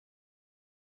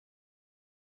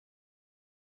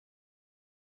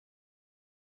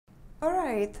All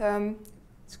right,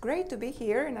 it's great to be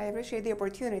here, and I appreciate the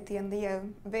opportunity and the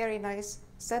very nice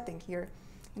setting here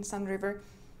in Sun River.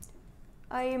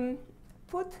 I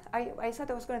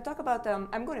said I was going to talk about,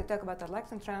 I'm going to talk about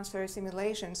electron transfer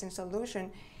simulations in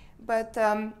solution, but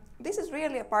this is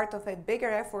really a part of a bigger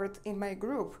effort in my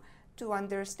group to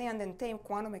understand and tame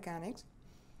quantum mechanics.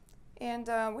 And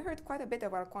we heard quite a bit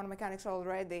about quantum mechanics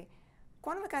already.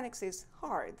 Quantum mechanics is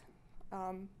hard.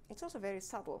 It's also very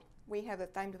subtle. We have the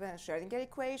time-dependent Schrödinger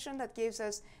equation that gives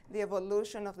us the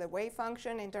evolution of the wave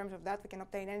function. In terms of that, we can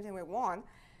obtain anything we want.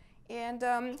 And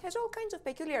has all kinds of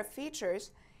peculiar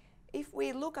features. If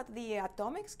we look at the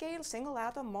atomic scale, single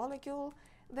atom, molecule,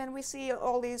 then we see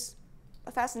all these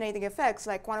fascinating effects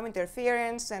like quantum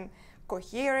interference and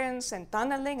coherence and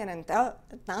tunneling and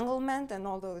entanglement and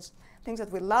all those things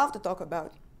that we love to talk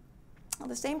about. At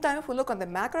the same time, if we look on the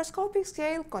macroscopic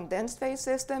scale, condensed phase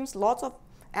systems, lots of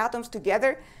atoms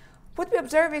together, what we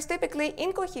observe is typically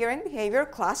incoherent behavior,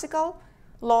 classical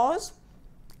laws,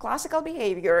 classical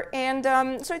behavior. And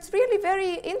so it's really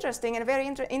very interesting and a very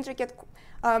intricate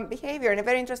behavior and a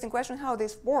very interesting question how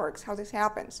this works, how this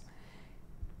happens.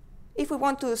 If we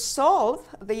want to solve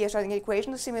the Schrödinger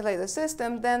equation to simulate the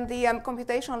system, then the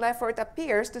computational effort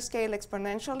appears to scale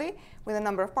exponentially with the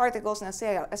number of particles. And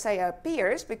I say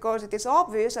appears because it is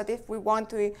obvious that if we want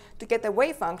to get a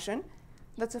wave function,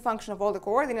 that's a function of all the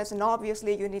coordinates, and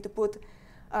obviously you need to put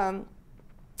an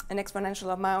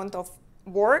exponential amount of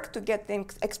work to get the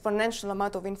exponential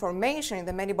amount of information in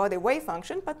the many-body wave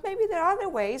function, but maybe there are other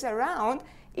ways around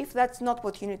if that's not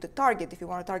what you need to target, if you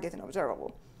want to target an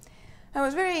observable. I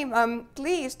was very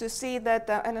pleased to see that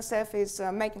NSF is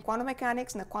making quantum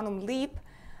mechanics and a quantum leap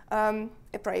a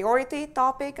priority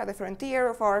topic at the frontier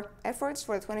of our efforts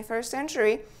for the 21st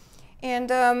century. And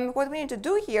what we need to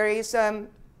do here is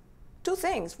two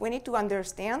things. We need to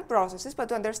understand processes, but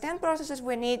to understand processes,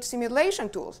 we need simulation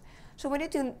tools. So we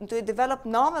need to develop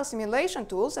novel simulation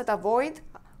tools that avoid,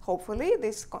 hopefully,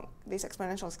 this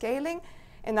exponential scaling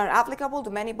and are applicable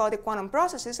to many-body quantum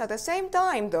processes. At the same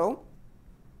time, though,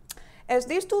 as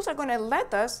these tools are going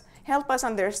to help us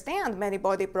understand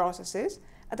many-body processes,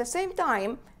 at the same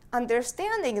time,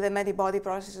 understanding the many-body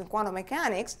processes in quantum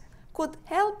mechanics could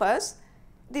help us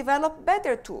develop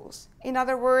better tools. In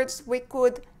other words, we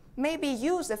could maybe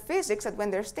use the physics that we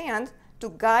understand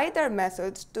to guide our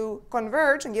methods to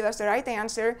converge and give us the right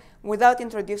answer without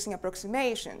introducing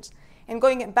approximations. And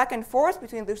going back and forth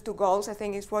between those two goals, I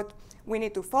think, is what we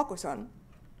need to focus on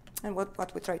and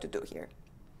what we try to do here.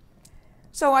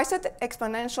 So I said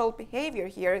exponential behavior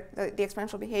here. The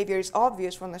exponential behavior is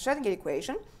obvious from the Schrödinger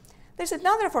equation. There's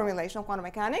another formulation of quantum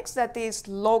mechanics that is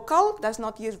local, does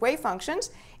not use wave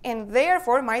functions, and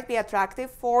therefore might be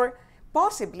attractive for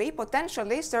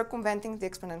potentially circumventing the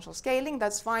exponential scaling.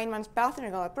 That's Feynman's path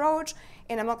integral approach,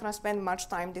 and I'm not going to spend much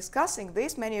time discussing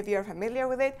this. Many of you are familiar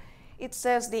with it. It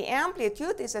says the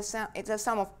amplitude is a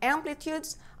sum of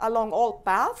amplitudes along all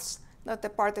paths that the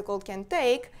particle can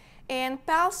take. And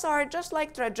paths are just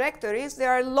like trajectories. They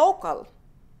are local.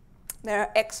 They are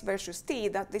x versus t,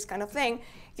 this kind of thing.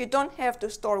 You don't have to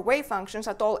store wave functions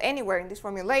at all anywhere in this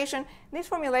formulation. This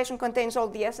formulation contains all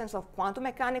the essence of quantum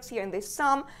mechanics here in this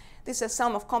sum. This is a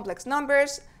sum of complex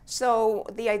numbers. So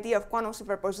the idea of quantum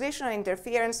superposition and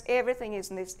interference, everything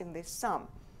is in this sum.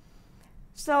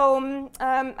 So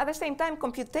at the same time,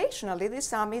 computationally, this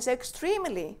sum is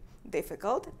extremely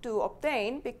difficult to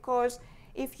obtain because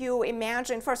if you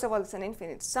imagine, first of all, it's an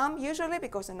infinite sum usually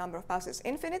because the number of paths is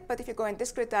infinite. But if you go and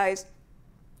discretize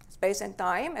space and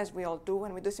time, as we all do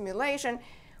when we do simulation,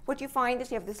 what you find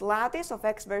is you have this lattice of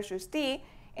x versus t.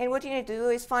 And what you need to do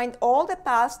is find all the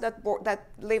paths that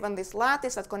live on this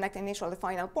lattice that connect initial and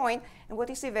final point. And what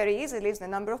you see very easily is the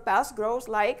number of paths grows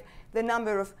like the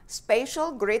number of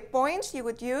spatial grid points you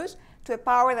would use to a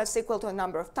power that's equal to a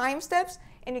number of time steps.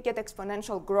 And you get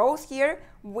exponential growth here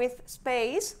with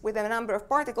space, with the number of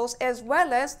particles, as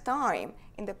well as time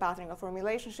in the path integral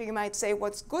formulation. So you might say,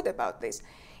 what's good about this?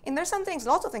 And there's some things,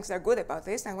 lots of things that are good about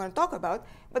this I'm going to talk about.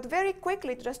 But very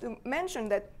quickly, just to mention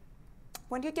that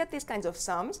when you get these kinds of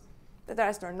sums, that are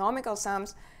astronomical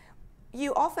sums,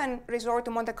 you often resort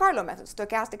to Monte Carlo methods,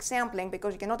 stochastic sampling,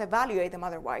 because you cannot evaluate them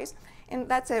otherwise. And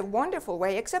that's a wonderful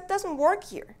way, except it doesn't work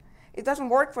here. It doesn't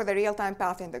work for the real-time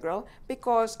path integral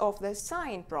because of the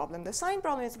sign problem. The sign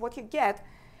problem is what you get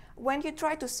when you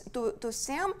try to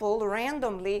sample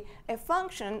randomly a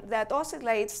function that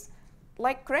oscillates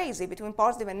like crazy between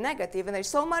positive and negative, and there's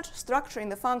so much structure in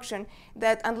the function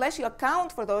that unless you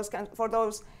account for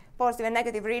those positive and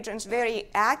negative regions very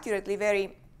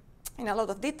accurately, in a lot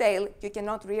of detail, you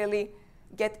cannot really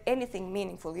get anything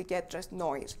meaningful. You get just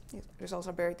noise. Results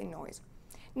are buried in noise.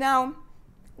 Now,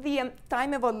 the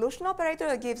time evolution operator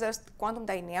that gives us quantum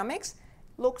dynamics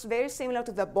looks very similar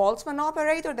to the Boltzmann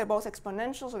operator. They're both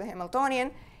exponentials of the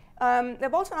Hamiltonian. The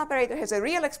Boltzmann operator has a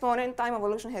real exponent, time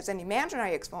evolution has an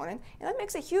imaginary exponent, and that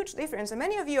makes a huge difference. And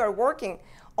many of you are working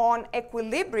on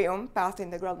equilibrium path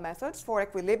integral methods for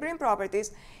equilibrium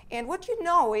properties. And what you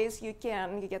know is you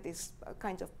get these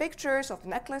kinds of pictures of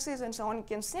necklaces and so on. You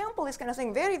can sample this kind of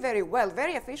thing very, very well,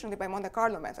 very efficiently by Monte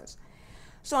Carlo methods.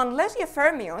 So unless you have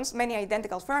fermions, many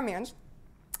identical fermions,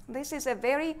 this is a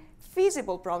very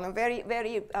feasible problem, very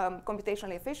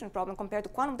computationally efficient problem compared to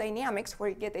quantum dynamics, where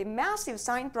you get a massive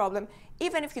sign problem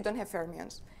even if you don't have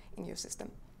fermions in your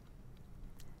system.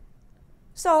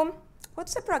 So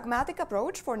what's the pragmatic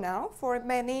approach for now? For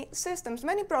many systems,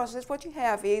 many processes, what you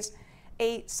have is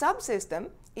a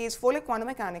subsystem is fully quantum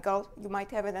mechanical. You might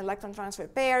have an electron transfer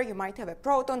pair, you might have a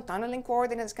proton, tunneling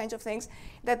coordinates, kinds of things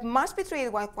that must be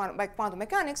treated by quantum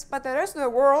mechanics, but the rest of the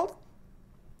world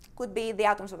could be the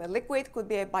atoms of a liquid, could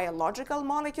be a biological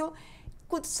molecule,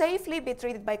 could safely be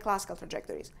treated by classical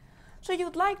trajectories. So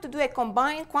you'd like to do a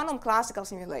combined quantum classical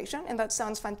simulation, and that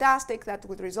sounds fantastic. That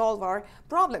would resolve our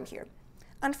problem here.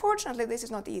 Unfortunately, this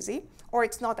is not easy, or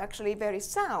it's not actually a very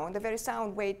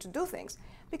sound way to do things,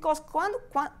 because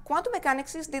quantum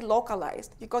mechanics is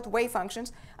delocalized. You've got wave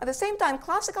functions. At the same time,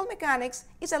 classical mechanics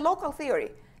is a local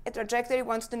theory. A trajectory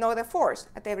wants to know the force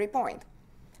at every point.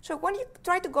 So when you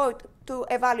try to go to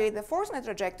evaluate the force in a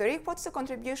trajectory, what's the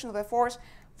contribution of the force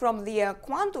from the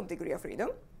quantum degree of freedom?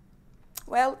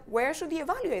 Well, where should you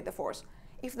evaluate the force?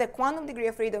 If the quantum degree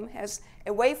of freedom has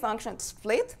a wave function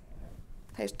split,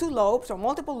 has two lobes or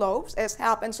multiple lobes, as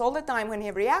happens all the time when you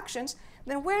have reactions,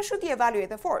 then where should you evaluate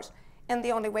the force? And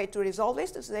the only way to resolve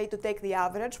this is to take the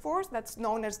average force. That's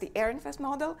known as the Ehrenfest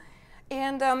model.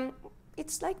 And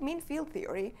it's like mean field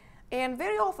theory. And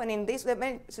very often in these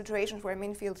many situations where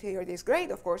mean field theory is great,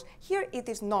 of course, here it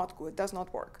is not good, does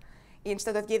not work.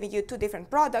 Instead of giving you two different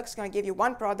products, it's going to give you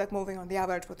one product moving on the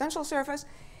average potential surface.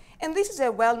 And this is a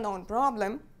well-known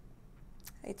problem.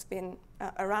 It's been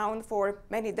around for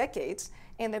many decades,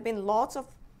 and there have been lots of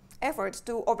efforts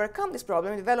to overcome this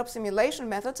problem, develop simulation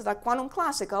methods that are quantum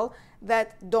classical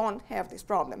that don't have this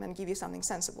problem and give you something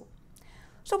sensible.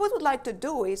 So what we'd like to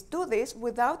do is do this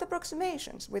without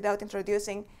approximations, without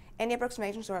introducing any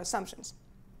approximations or assumptions.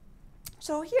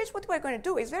 So here's what we're going to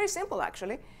do. It's very simple,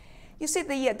 actually. You see,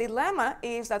 the dilemma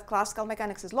is that classical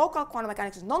mechanics is local, quantum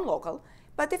mechanics is non-local.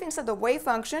 But if instead of wave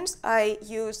functions, I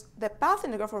use the path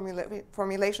integral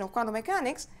formulation of quantum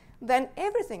mechanics, then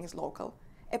everything is local.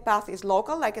 A path is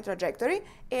local, like a trajectory,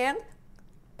 and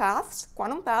paths,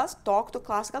 quantum paths, talk to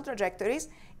classical trajectories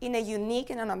in a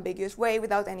unique and unambiguous way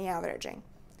without any averaging.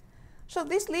 So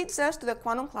this leads us to the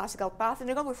quantum classical path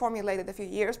integral we formulated a few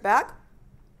years back,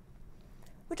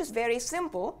 which is very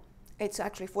simple. It's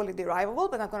actually fully derivable,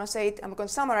 but I'm going to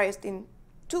summarize it in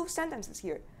 2 sentences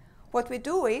here. What we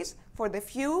do is, for the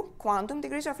few quantum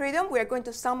degrees of freedom, we are going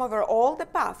to sum over all the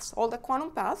paths, all the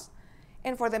quantum paths.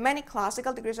 And for the many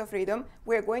classical degrees of freedom,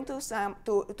 we are going to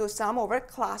sum over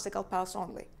classical paths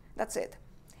only. That's it.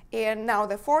 And now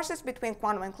the forces between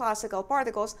quantum and classical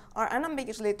particles are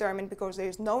unambiguously determined because there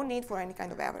is no need for any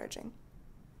kind of averaging.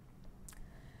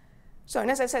 So, and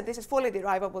as I said, this is fully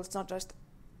derivable. It's not just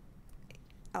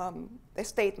a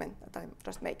statement that I'm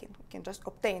just making. You can just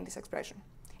obtain this expression.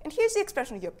 And here's the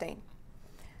expression you obtain.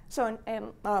 So,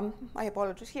 my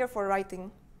apologies here for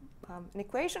writing an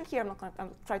equation here.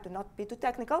 I'm trying to not be too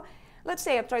technical. Let's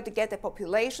say I'm trying to get a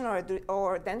population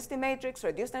or density matrix, or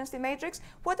reduced density matrix.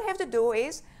 What I have to do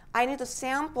is I need to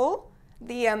sample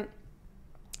the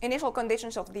initial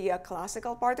conditions of the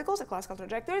classical particles, the classical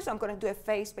trajectories. So I'm going to do a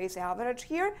phase space average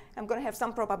here. I'm going to have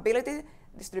some probability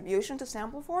distribution to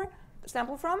sample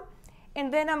from.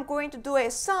 And then I'm going to do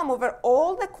a sum over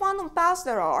all the quantum paths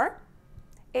there are.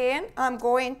 And I'm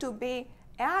going to be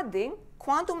adding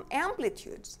quantum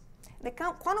amplitudes. The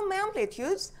quantum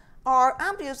amplitudes are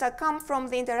amplitudes that come from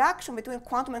the interaction between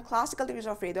quantum and classical degrees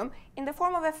of freedom in the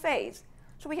form of a phase.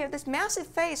 So we have this massive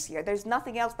phase here. There's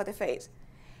nothing else but a phase.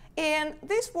 And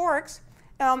this works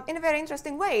in a very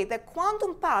interesting way. The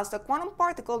quantum path, the quantum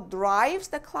particle, drives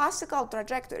the classical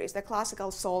trajectories, the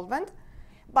classical solvent,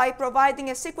 by providing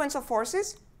a sequence of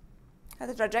forces that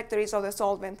the trajectories of the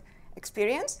solvent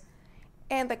experience.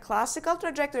 And the classical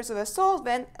trajectories of the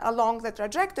solvent along the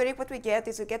trajectory, what we get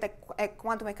is a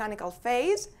quantum mechanical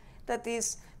phase that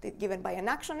is given by an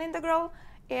action integral.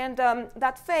 And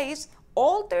that phase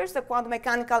alters the quantum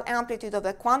mechanical amplitude of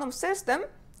the quantum system.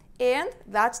 And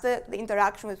that's the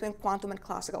interaction between quantum and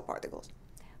classical particles.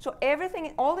 So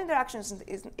everything, all the interactions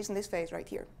is in this phase right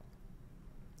here.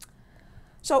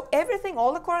 So everything,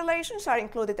 all the correlations are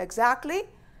included exactly.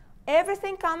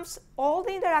 everything comes, all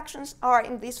the interactions are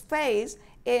in this phase,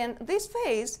 and this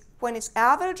phase, when it's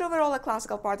average over all the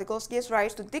classical particles, gives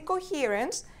rise to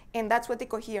decoherence, and that's what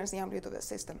decoherence the amplitude of the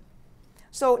system.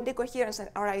 So decoherence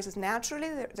arises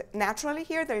naturally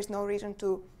here. There is no reason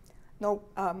to,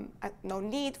 no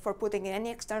need for putting in any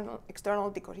external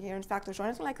decoherence factors or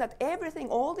anything like that. Everything,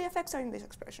 all the effects are in this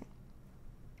expression.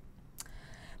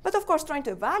 But of course, trying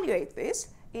to evaluate this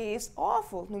is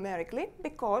awful numerically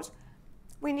because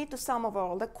we need to sum over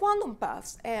all the quantum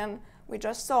paths. And we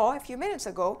just saw a few minutes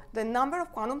ago, the number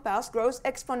of quantum paths grows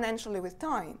exponentially with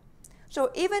time.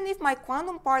 So even if my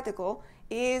quantum particle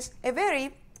is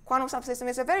quantum subsystem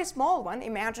is a very small one,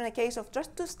 imagine a case of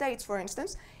just two states, for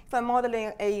instance. If I'm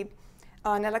modeling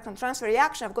an electron transfer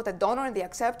reaction, I've got a donor and the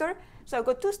acceptor. So I've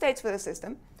got two states for the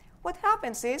system. What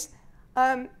happens is,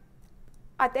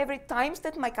 at every time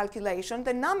step my calculation,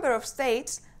 the number of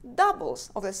states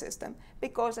doubles of the system,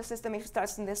 because the system, if it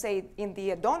starts in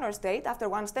the donor state, after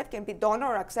one step can be donor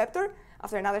or acceptor,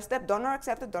 after another step donor,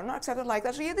 acceptor, like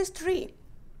that. So you get this tree.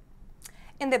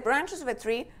 And the branches of a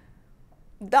tree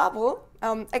grow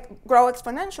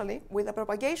exponentially with the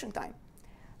propagation time.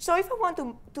 So if I want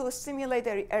to simulate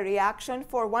a reaction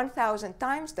for 1,000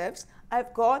 time steps,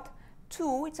 I've got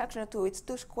 2, it's actually not 2, it's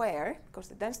 2 square, because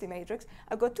the density matrix,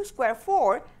 I've got 2 square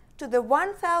 4 to the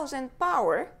 1,000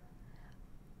 power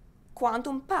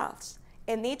quantum paths.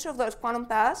 And each of those quantum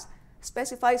paths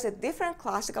specifies a different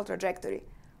classical trajectory.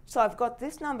 So I've got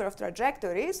this number of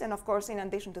trajectories, and of course, in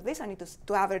addition to this, I need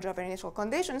to average over initial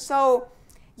conditions. So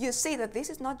you see that this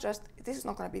is not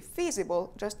going to be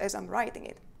feasible just as I'm writing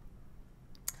it.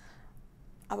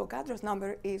 Avogadro's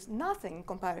number is nothing in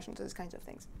comparison to these kinds of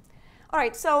things. All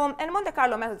right, so and Monte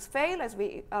Carlo methods fail, as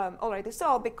we already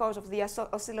saw, because of the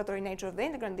oscillatory nature of the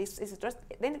integrand. The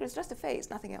integrand is just a phase,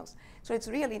 nothing else. So it's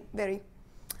really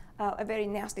a very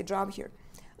nasty job here.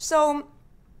 So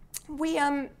we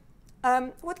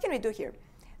what can we do here?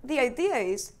 The idea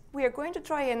is we are going to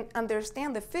try and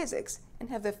understand the physics and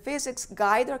have the physics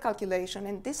guide our calculation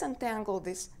and disentangle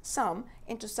this sum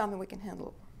into something we can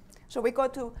handle. So we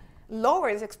got to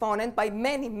lower this exponent by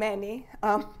many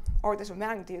orders of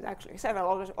magnitude, actually, several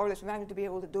orders of magnitude to be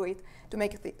able to do it, to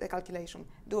make the calculation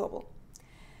doable.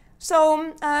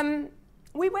 So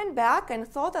we went back and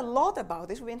thought a lot about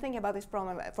this. We've been thinking about this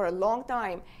problem for a long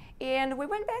time. And we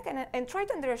went back and tried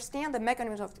to understand the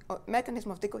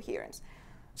mechanism of decoherence.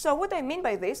 So what I mean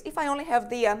by this, if I only have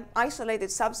the isolated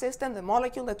subsystem, the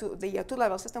molecule, the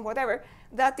two-level system, whatever,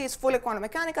 that is fully quantum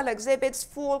mechanical, exhibits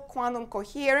full quantum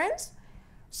coherence.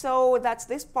 So that's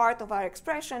this part of our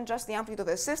expression, just the amplitude of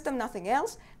the system, nothing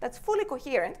else. That's fully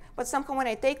coherent, but somehow when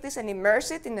I take this and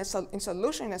immerse it in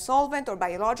solution, in a solvent or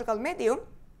biological medium,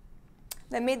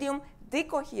 the medium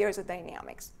decoheres the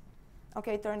dynamics.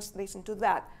 Okay, turns this into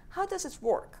that. How does this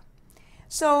work?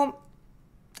 So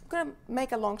I'm going to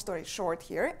make a long story short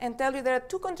here and tell you there are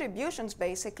two contributions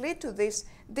basically to this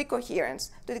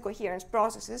decoherence,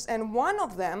 processes, and one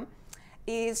of them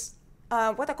is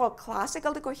what I call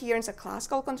classical decoherence, a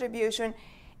classical contribution,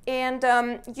 and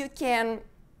you can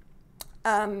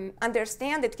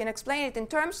understand it, can explain it in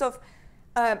terms of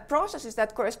processes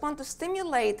that correspond to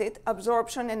stimulated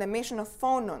absorption and emission of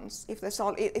phonons. If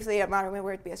the environment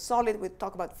were to be a solid, we'd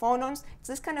talk about phonons. It's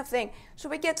this kind of thing. So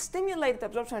we get stimulated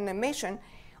absorption and emission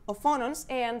of phonons,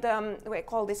 and we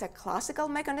call this a classical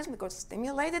mechanism because it's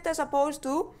stimulated, as opposed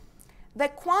to the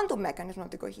quantum mechanism of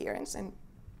decoherence. And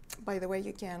by the way,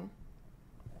 you can,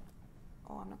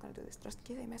 oh, I'm not going to do this, just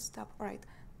in case I messed up. All right,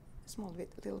 small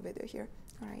little video here.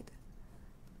 All right.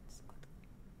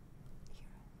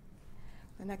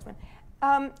 The next one.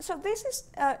 So this is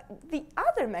the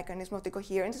other mechanism of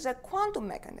decoherence is a quantum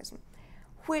mechanism,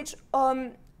 which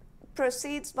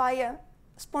proceeds via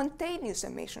spontaneous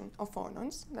emission of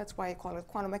phonons. That's why I call it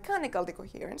quantum mechanical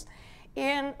decoherence.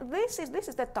 And this is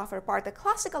the tougher part. The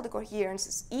classical decoherence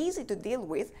is easy to deal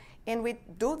with, and we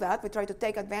do that. We try to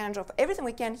take advantage of everything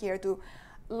we can here to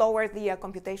lower the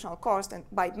computational cost and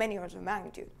by many orders of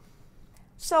magnitude.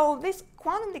 So this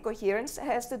quantum decoherence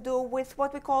has to do with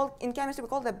what we call, in chemistry, we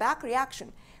call the back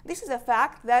reaction. This is the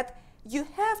fact that you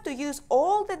have to use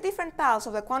all the different paths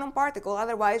of the quantum particle,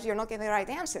 otherwise you're not getting the right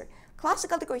answer.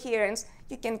 Classical decoherence,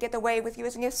 you can get away with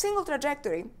using a single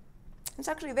trajectory. It's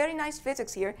actually very nice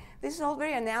physics here. This is all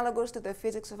very analogous to the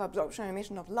physics of absorption and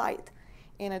emission of light,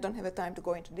 and I don't have the time to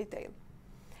go into detail.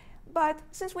 But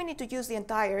since we need to use the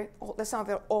sum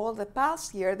of all the paths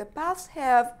here, the paths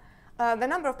have the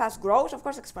number of paths grows, of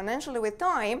course, exponentially with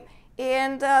time,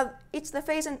 and it's the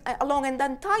phase along an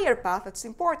entire path that's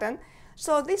important.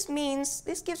 So this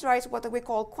gives rise to what we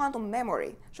call quantum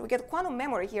memory. So we get quantum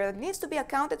memory here that needs to be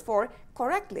accounted for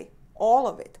correctly, all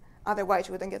of it, Otherwise,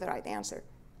 you wouldn't get the right answer.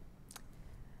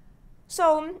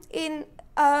 So in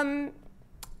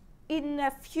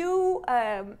a few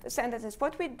sentences,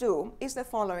 what we do is the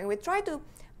following. We try to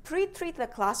pre-treat the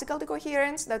classical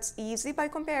decoherence. That's easy by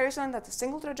comparison. That's a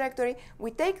single trajectory.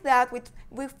 We take that,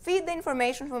 we feed the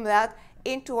information from that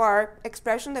into our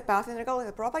expression, the path integral,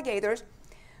 the propagators,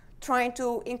 trying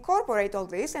to incorporate all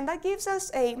this, and that gives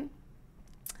us a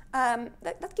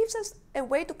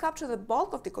way to capture the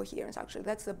bulk of the coherence. Actually,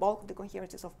 that's the bulk of the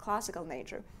coherences of classical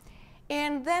nature.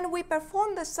 And then we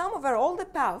perform the sum over all the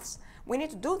paths. We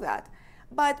need to do that,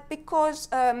 but because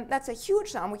that's a huge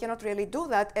sum, we cannot really do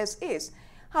that as is.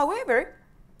 However,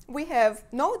 we have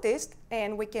noticed,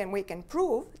 and we can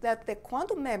prove, that the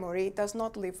quantum memory does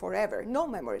not live forever. No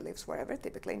memory lives forever,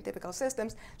 typically in typical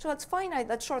systems. So that's finite,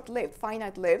 that's short-lived,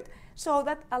 finite-lived. So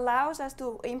that allows us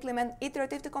to implement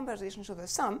iterative decompositions of the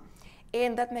sum,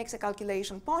 and that makes a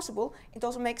calculation possible. It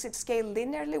also makes it scale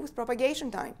linearly with propagation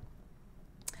time.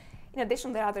 In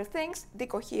addition, there are other things.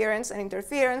 Decoherence and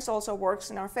interference also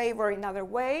works in our favor in other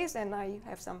ways, and I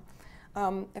have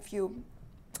a few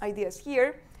ideas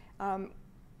here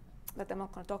that I'm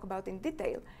not going to talk about in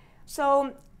detail.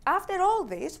 So after all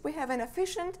this, we have an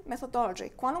efficient methodology,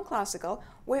 quantum classical,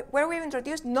 where we've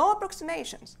introduced no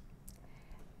approximations.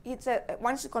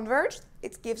 Once it converged,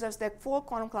 it gives us the full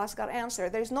quantum classical answer.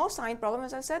 There is no sign problem,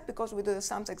 as I said, because we do the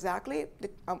sums exactly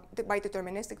by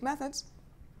deterministic methods,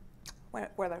 where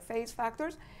there are phase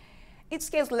factors. It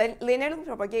scales linearly with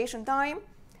propagation time.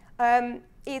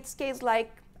 It scales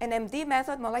like an MD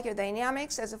method, molecular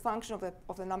dynamics, as a function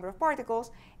of the number of particles,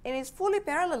 and it's fully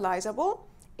parallelizable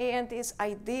and is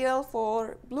ideal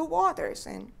for blue waters,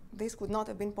 and this would not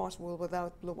have been possible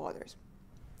without blue waters.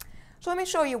 So let me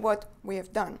show you what we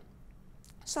have done.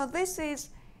 So this is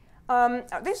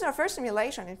our first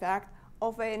simulation, in fact,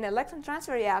 of an electron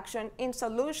transfer reaction. In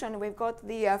solution, we've got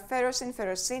the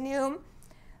ferrocene-ferrocenium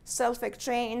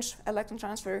self-exchange electron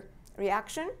transfer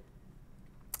reaction.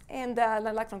 And the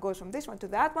electron goes from this one to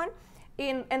that one.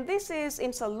 And this is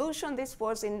in solution. This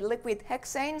was in liquid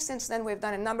hexane. Since then, we've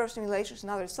done a number of simulations in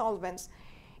other solvents.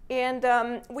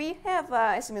 And we have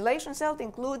a simulation cell that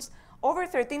includes over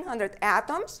 1,300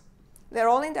 atoms. They're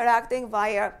all interacting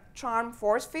via charm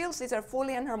force fields. These are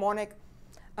fully anharmonic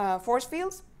force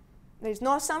fields. There's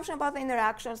no assumption about the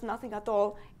interactions, nothing at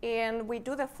all. And we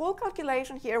do the full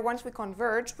calculation here. Once we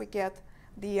converge, we get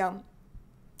the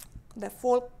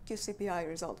full QCPI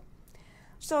result.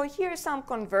 So here are some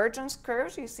convergence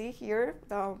curves. You see here,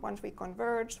 once we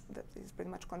converge, this is pretty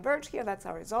much converged here. That's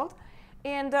our result.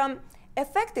 And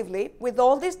effectively, with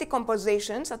all these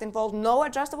decompositions that involve no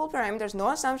adjustable parameters, no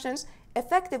assumptions,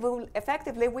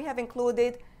 effectively we have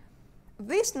included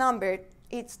this number.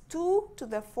 It's 2 to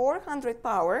the 400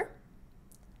 power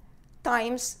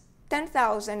times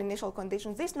 10,000 initial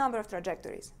conditions, this number of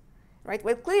trajectories, right?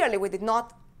 Well, clearly we did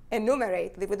not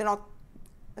enumerate, we did not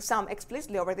sum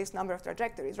explicitly over this number of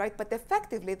trajectories, right? But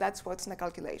effectively, that's what's in the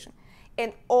calculation.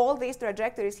 And all these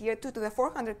trajectories here, 2 to the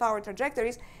 400 power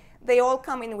trajectories, they all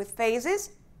come in with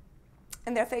phases,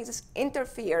 and their phases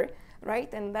interfere,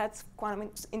 right? And that's quantum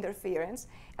interference.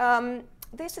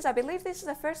 I believe this is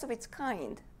the first of its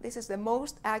kind. This is the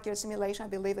most accurate simulation, I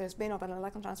believe, there's been of an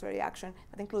electron transfer reaction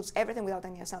that includes everything without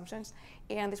any assumptions.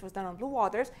 And this was done on blue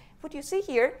waters. What you see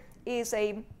here is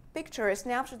a picture, a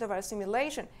snapshot of our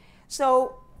simulation.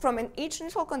 So from each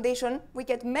initial condition, we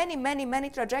get many, many, many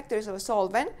trajectories of a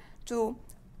solvent to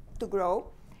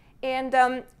grow. And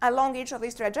along each of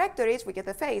these trajectories, we get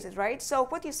the phases, right? So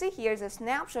what you see here is a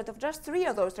snapshot of just 3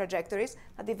 of those trajectories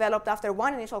that developed after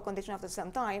one initial condition after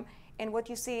some time. And what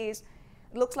you see is,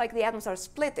 it looks like the atoms are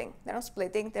splitting. They're not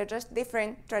splitting, they're just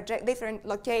different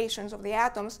locations of the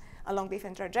atoms along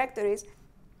different trajectories.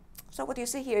 So what you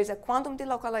see here is a quantum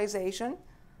delocalization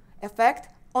effect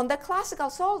on the classical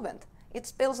solvent. It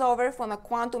spills over from a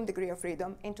quantum degree of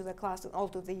freedom into the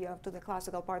to the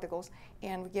classical particles,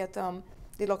 and we get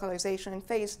delocalization and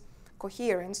phase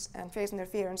coherence and phase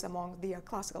interference among the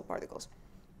classical particles.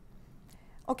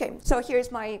 Okay, so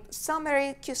here's my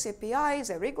summary. QCPI is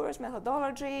a rigorous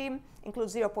methodology,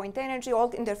 includes 0-point energy, all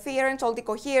interference, all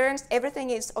decoherence,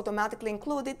 everything is automatically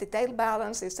included, the tail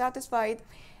balance is satisfied,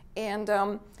 and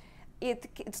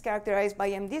it's characterized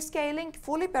by MD scaling,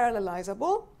 fully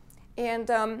parallelizable, and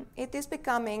it is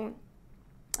becoming,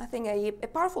 I think, a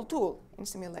powerful tool in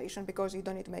simulation because you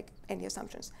don't need to make any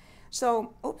assumptions.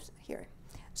 So, oops, here.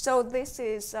 So this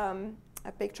is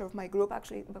a picture of my group,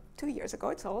 actually about 2 years ago.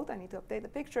 It's old, I need to update the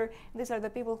picture. These are the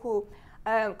people who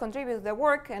contributed the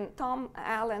work, and Tom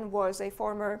Allen was a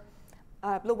former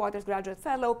Blue Waters Graduate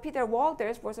Fellow. Peter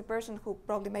Walters was a person who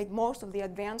probably made most of the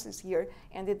advances here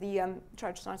and did the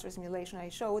charge transfer simulation I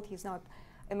showed. He's now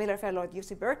a Miller Fellow at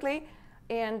UC Berkeley.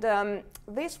 And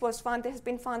this has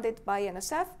been funded by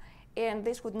NSF, and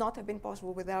this would not have been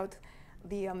possible without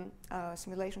the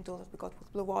simulation tools that we got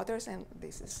with Blue Waters, and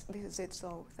this is it.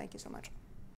 So thank you so much.